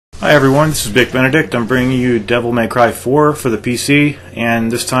Hi everyone, this is Big Benedict. I'm bringing you Devil May Cry 4 for the PC,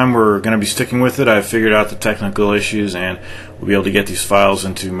 and this time we're going to be sticking with it. I've figured out the technical issues and we'll be able to get these files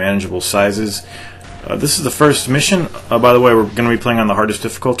into manageable sizes. This is the first mission. By the way, we're going to be playing on the hardest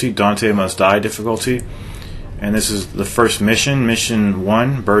difficulty, Dante Must Die difficulty. And this is the first mission, Mission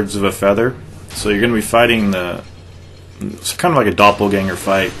 1, Birds of a Feather. So you're going to be fighting it's kind of like a doppelganger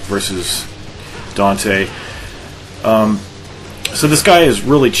fight versus Dante. So this guy is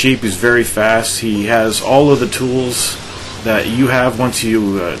really cheap, he's very fast, he has all of the tools that you have once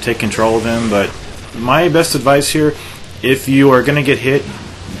you take control of him, but my best advice here, if you are going to get hit,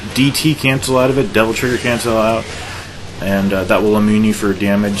 DT cancel out of it, Devil Trigger cancel out, and that will immune you for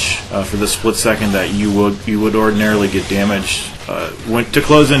damage for the split second that you would ordinarily get damaged. To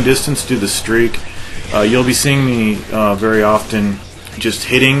close in distance, do the streak. You'll be seeing me very often just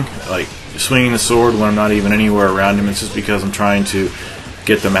hitting, like swinging the sword when I'm not even anywhere around him. It's just because I'm trying to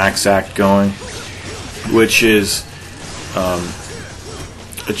get the max act going, which is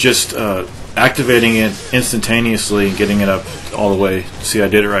just activating it instantaneously and getting it up all the way. See, I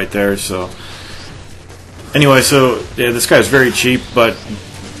did it right there. So anyway, yeah, this guy is very cheap, but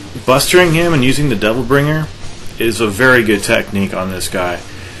bustering him and using the Devil Bringer is a very good technique on this guy.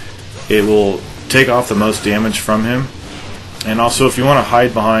 It will take off the most damage from him. And also, if you want to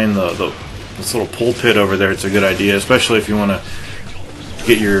hide behind this little pulpit over there, it's a good idea, especially if you want to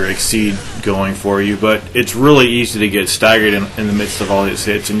get your exceed going for you. But it's really easy to get staggered in the midst of all these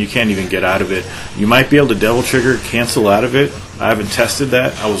hits, and you can't even get out of it. You might be able to Devil Trigger cancel out of it. I haven't tested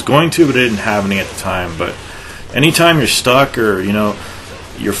that. I was going to, but I didn't have any at the time. But anytime you're stuck or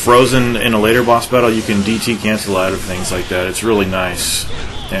you're frozen in a later boss battle, you can DT cancel out of things like that. It's really nice.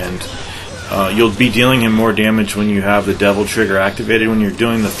 And you'll be dealing him more damage when you have the Devil Trigger activated when you're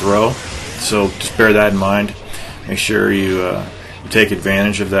doing the throw. So just bear that in mind. Make sure you take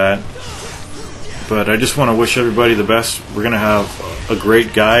advantage of that. But I just want to wish everybody the best. We're going to have a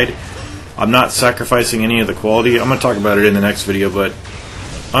great guide. I'm not sacrificing any of the quality. I'm going to talk about it in the next video, but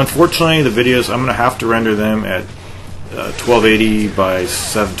unfortunately the videos, I'm going to have to render them at 1280 by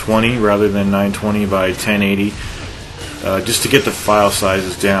 720 rather than 920 by 1080 just to get the file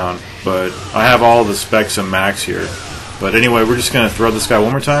sizes down. But I have all the specs and max here. But anyway, we're just going to throw this guy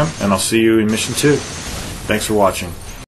one more time, and I'll see you in Mission 2. Thanks for watching.